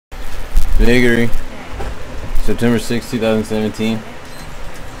LoftyVagary, September 6, 2017.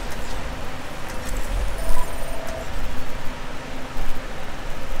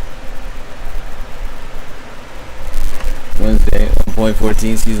 Wednesday,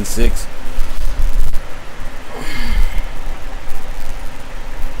 1.14, season 6.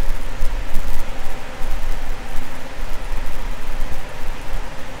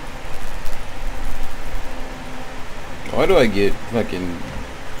 Why do I get fucking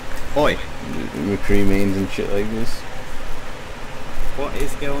McCree mains and shit like this? What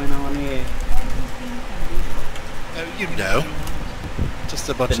is going on here? You know. Just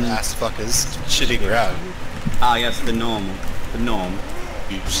a bunch of ass fuckers shitting around. Ah, yes, the normal. The norm.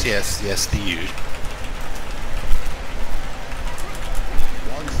 Yes, the you.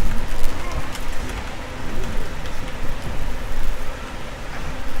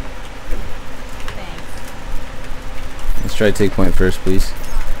 Let's try to take point first, please.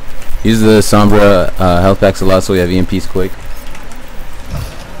 Use the Sombra health packs a lot so we have EMPs quick.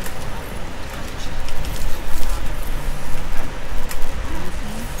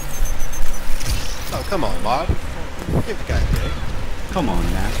 Oh, come on, Mob. Give the guy a break. Come on,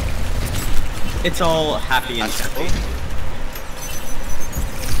 man. It's all happy and happy.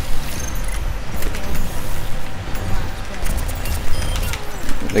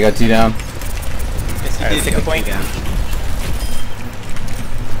 They got 2 down. Alright, take a point.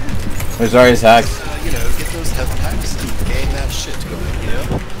 Where's Zarya's hacked? You know, get those health packs and gang that shit going, you know?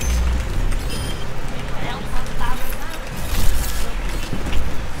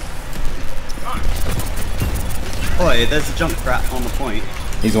 Boy, there's a jump rat on the point.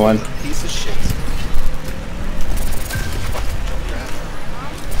 He's one. Piece of shit.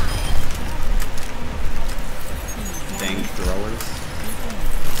 Dang throwers.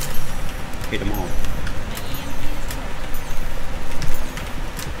 Hit them all.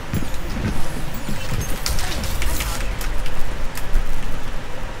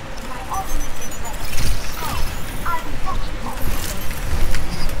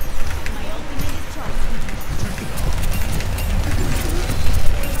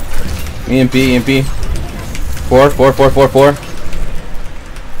 EMP. 4.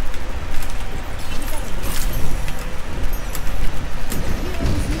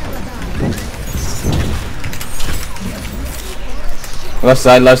 Left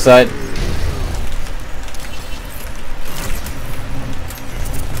side.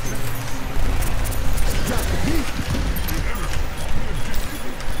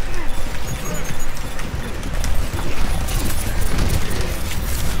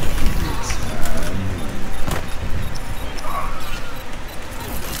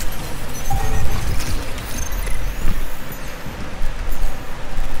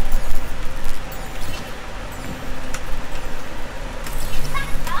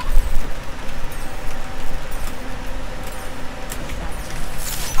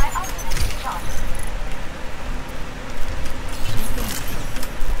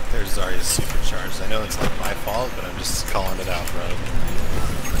 There's Zarya's supercharged. I know it's not my fault, but I'm just calling it out, bro.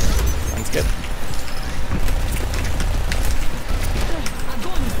 Sounds good.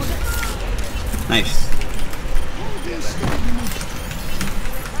 Nice.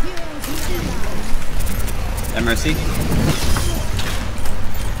 MRC?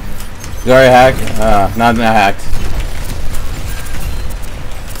 Zarya hacked. Not hacked.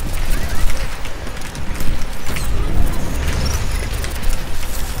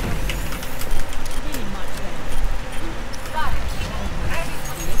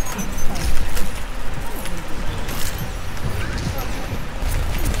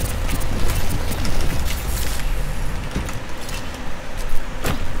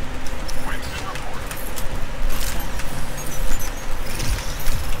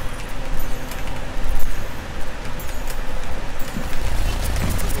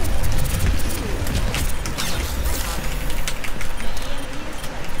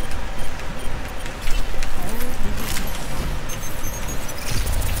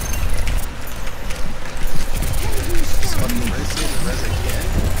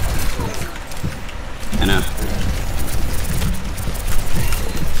 I know.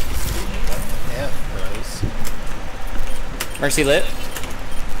 Mercy lit.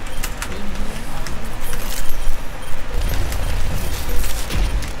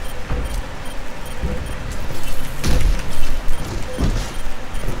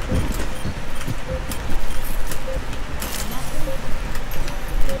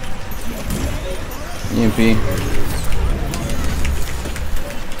 EMP.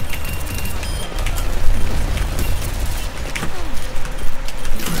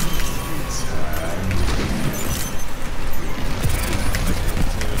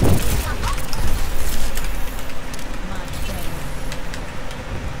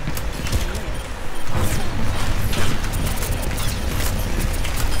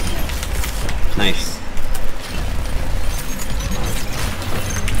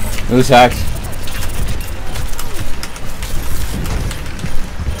 Who's hacked?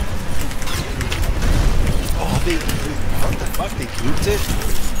 Oh, what the fuck? They booped it?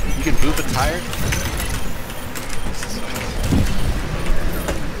 You can boop a tire?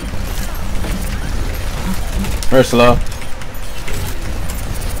 We're slow.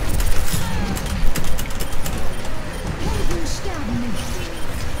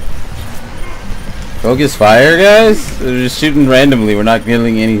 Focus fire, guys? They're just shooting randomly. We're not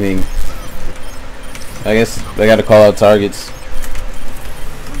killing anything. I guess I gotta call out targets.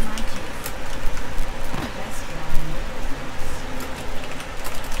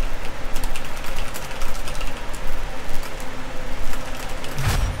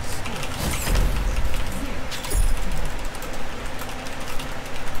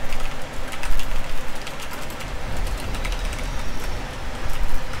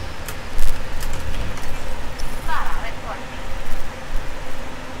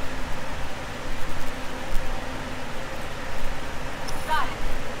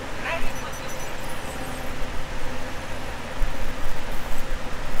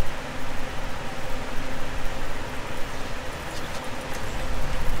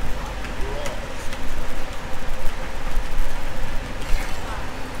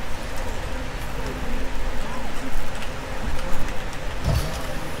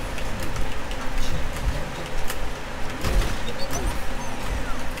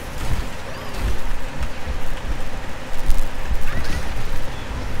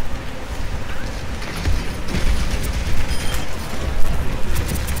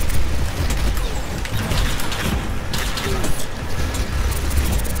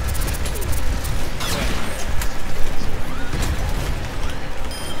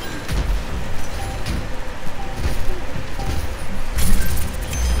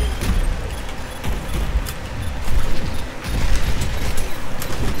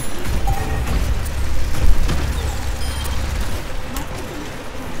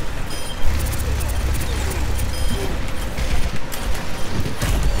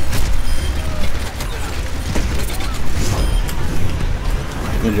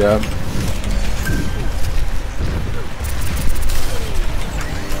 Good job.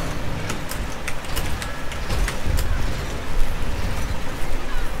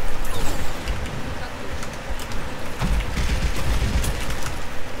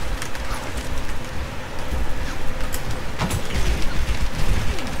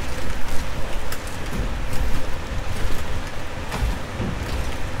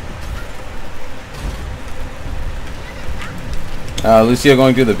 Lucio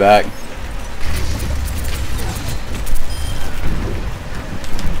going through the back.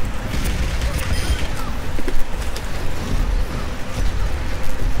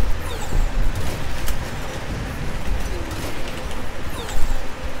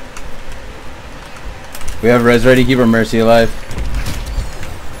 We have res ready, keep our Mercy alive.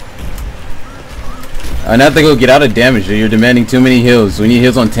 I have to go get out of damage, dude. You're demanding too many heals. We need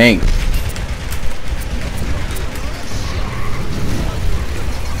heals on tank.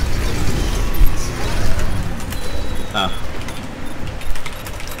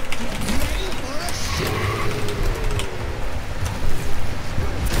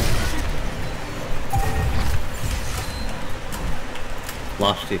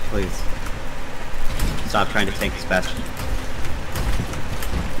 Lofty, please. Stop trying to tank this Bastion.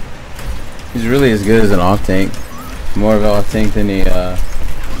 He's really as good as an off tank. More of an off tank than a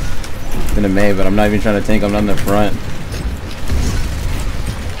May, but I'm not even trying to tank. I'm not in the front.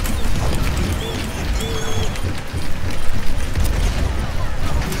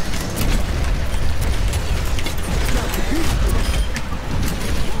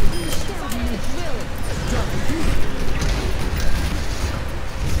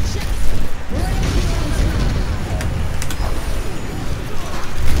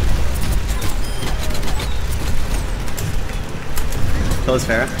 Close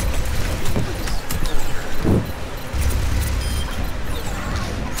Farah.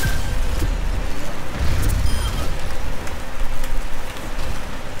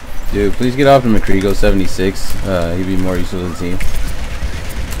 Dude, please get off of McCree, go 76. He'd be more useful to the team.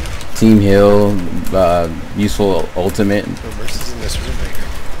 Team heal, useful ultimate. Oh, Mercy's in this room right here.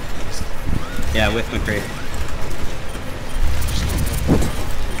 Yeah, with McCree.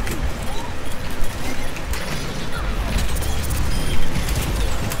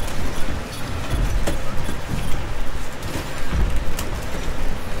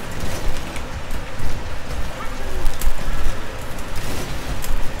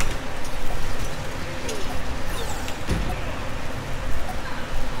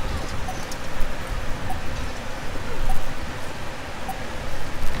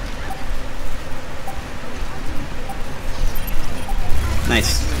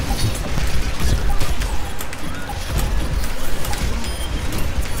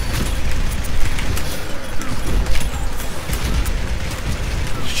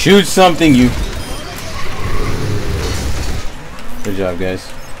 Shoot something, you. Good job, guys.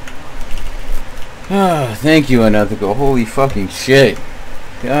 Ah, thank you, Unethical. Holy fucking shit.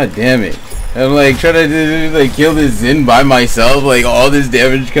 God damn it. I'm like trying to like kill this Zen by myself, like all this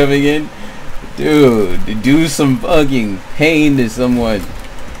damage coming in. Dude, do some fucking pain to someone.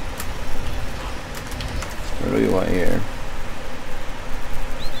 What do we want here?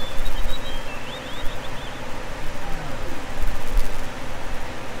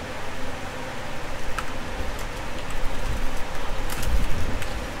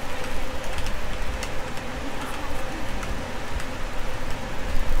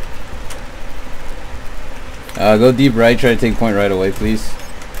 Go deep right, try to take point right away, please.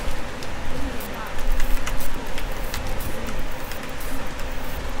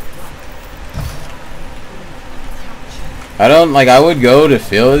 I don't, like, I would go to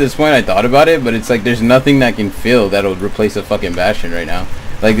fill at this point, I thought about it, but it's like there's nothing that can fill that'll replace a fucking Bastion right now.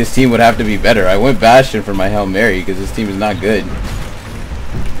 Like, this team would have to be better. I went Bastion for my Hail Mary because this team is not good.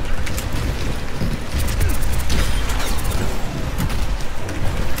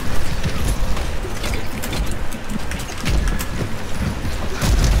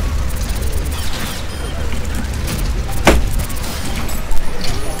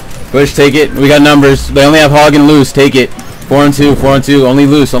 Push, take it. We got numbers. They only have Hog and Loose. Take it. 4 and 2, 4 and 2. Only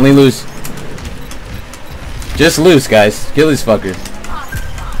Loose, only Loose. Just Loose, guys. Kill this fucker.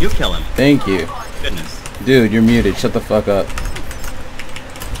 You kill him. Thank you. Goodness. Dude, you're muted. Shut the fuck up.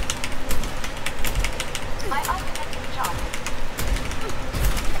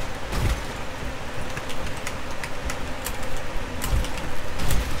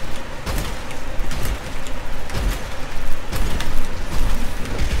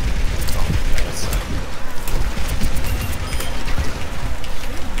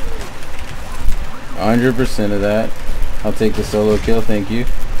 %, of that. I'll take the solo kill, thank you.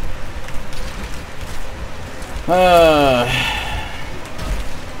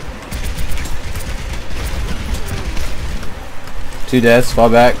 Two deaths, fall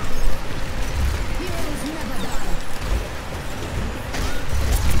back.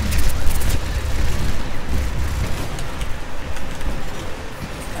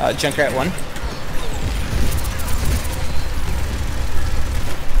 Junkrat 1.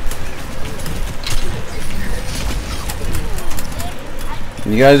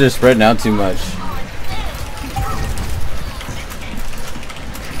 You guys are spreading out too much.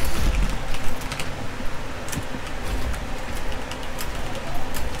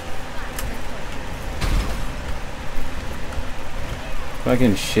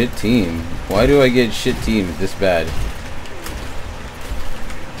 Fucking shit team. Why do I get shit teams this bad?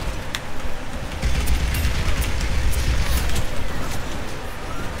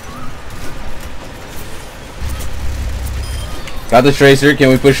 Got the Tracer. Can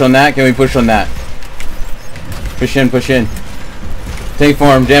we push on that? Can we push on that? Push in, push in. Take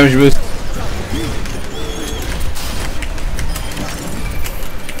form. Damage boost.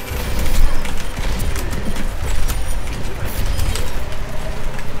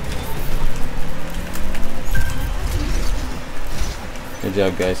 Good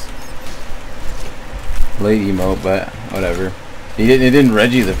job, guys. Late emote, but whatever. It didn't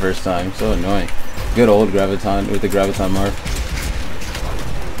Reggie the first time. So annoying. Good old Graviton with the Graviton Morph.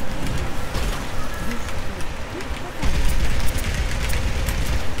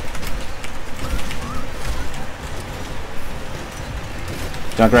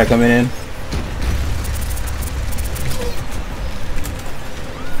 Junkrat coming in.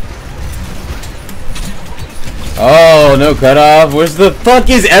 Oh, no cutoff. Where's the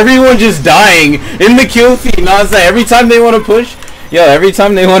fuck is everyone just dying in the kill feed? Nonstop. Every time they want to push, yo, every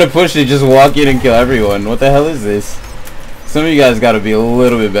time they want to push, they just walk in and kill everyone. What the hell is this? Some of you guys got to be a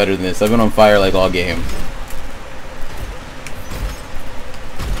little bit better than this. I've been on fire like all game.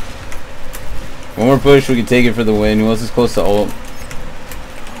 One more push, we can take it for the win. Who else is close to ult?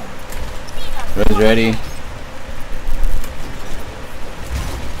 Red's ready.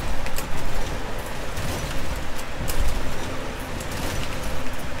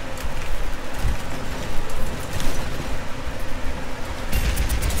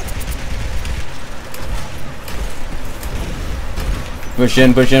 Push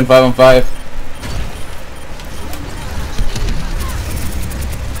in, 5 on 5.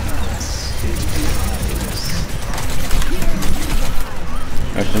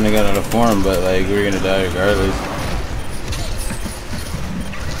 I shouldn't have got out of form, but like we're gonna die regardless.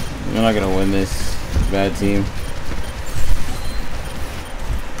 We're not gonna win this. Bad team.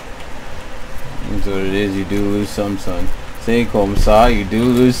 That's what it is. You do lose some, son. Say comme ça, you do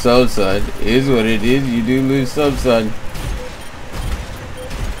lose some, son. Is what it is. You do lose some, son.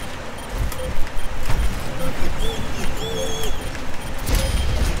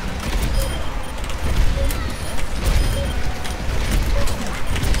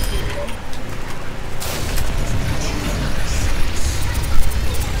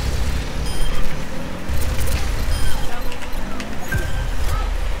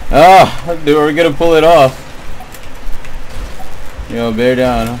 Oh, dude, we're gonna pull it off. Yo, bear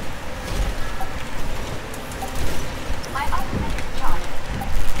down.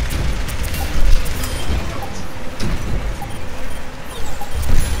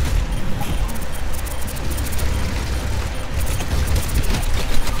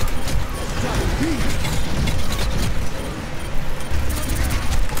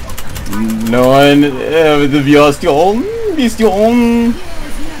 No one, the Bastion.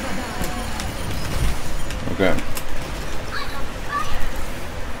 Okay.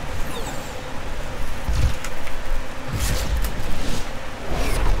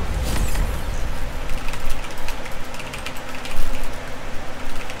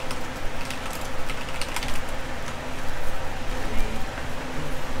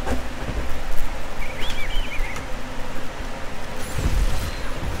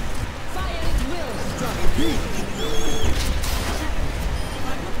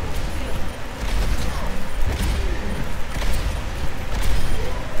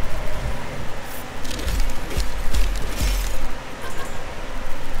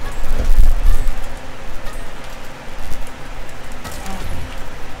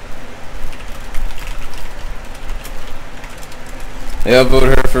 Yeah, vote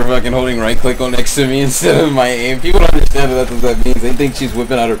her for fucking holding right click on next to me instead of my aim. People don't understand what that means. They think she's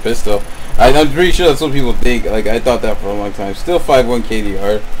whipping out her pistol. I'm pretty sure that's what people think. Like, I thought that for a long time. Still 5-1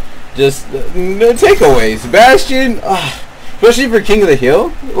 KDR. Just, no takeaways. Bastion, especially for King of the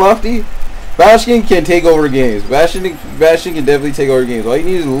Hill, Lofty. Bastion can take over games. Bastion can definitely take over games. All you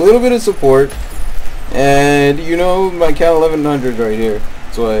need is a little bit of support. And, you know, my Cal 1100 right here.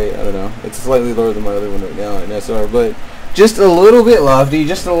 That's why, I don't know. It's slightly lower than my other one right now in SR. But just a little bit, Lofty.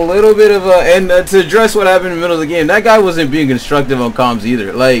 Just a little bit of a... And to address what happened in the middle of the game, that guy wasn't being constructive on comms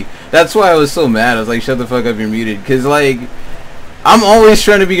either. Like, that's why I was so mad. I was like, shut the fuck up, you're muted. Because, like, I'm always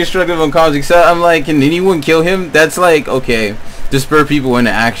trying to be constructive on comms, except I'm like, can anyone kill him? That's like, okay, to spur people into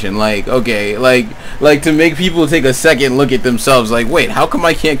action. Like, okay, like to make people take a second look at themselves. Like, wait, how come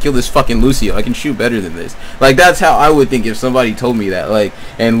I can't kill this fucking Lucio? I can shoot better than this. Like, that's how I would think if somebody told me that. Like,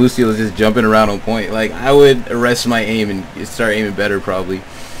 and Lucio was just jumping around on point. Like, I would arrest my aim and start aiming better probably.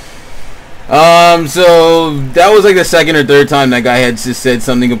 So that was like the second or third time that guy had just said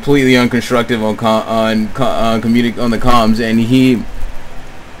something completely unconstructive on the comms, and he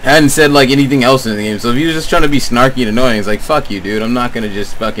hadn't said like anything else in the game. So if he was just trying to be snarky and annoying, it's like, fuck you, dude. I'm not gonna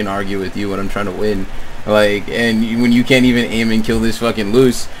just fucking argue with you when I'm trying to win. Like, and when you can't even aim and kill this fucking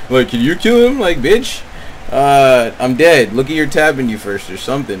loose, like, can you kill him? Like, bitch, I'm dead. Look at your tab menu first or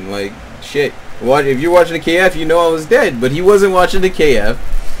something. Like, shit. If you're watching the KF, you know I was dead, but he wasn't watching the KF.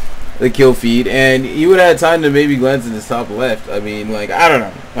 The kill feed, and he would have had time to maybe glance at his top left. I mean, like, I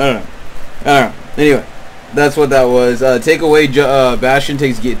don't know. Anyway, that's what that was. Takeaway, Bastion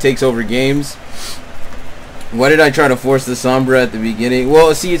takes over games. Why did I try to force the Sombra at the beginning?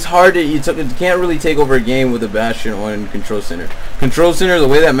 Well, see, it's hard to, you can't really take over a game with a Bastion on Control Center. Control Center, the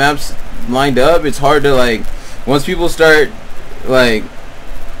way that map's lined up, it's hard to, like, once people start, like,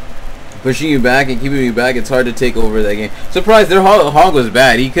 pushing you back and keeping you back, it's hard to take over that game. Surprised their hog was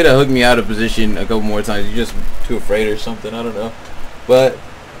bad. He could have hooked me out of position a couple more times. He's just too afraid or something. I don't know. But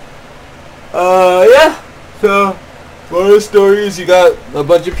yeah. So one of the stories, you got a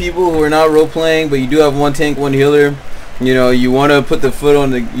bunch of people who are not role playing, but you do have one tank, one healer. You know, you want to put the foot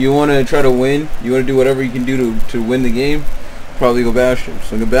on the. You want to try to win. You want to do whatever you can do to win the game. Probably go Bastion.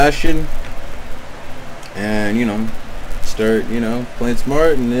 So go Bastion, and you know, start playing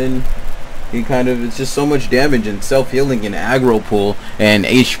smart, and then. He kind of, it's just so much damage and self-healing and aggro pull and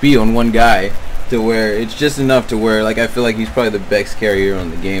HP on one guy to where it's just enough to where, like, I feel like he's probably the best carrier on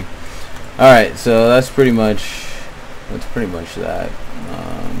the game. Alright, so that's pretty much that.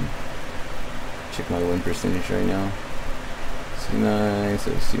 Check my win percentage right now. C9,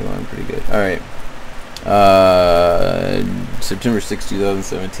 so C1, pretty good. Alright. September 6,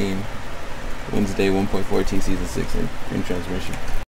 2017. Wednesday, 1.14, Season 6 in transmission.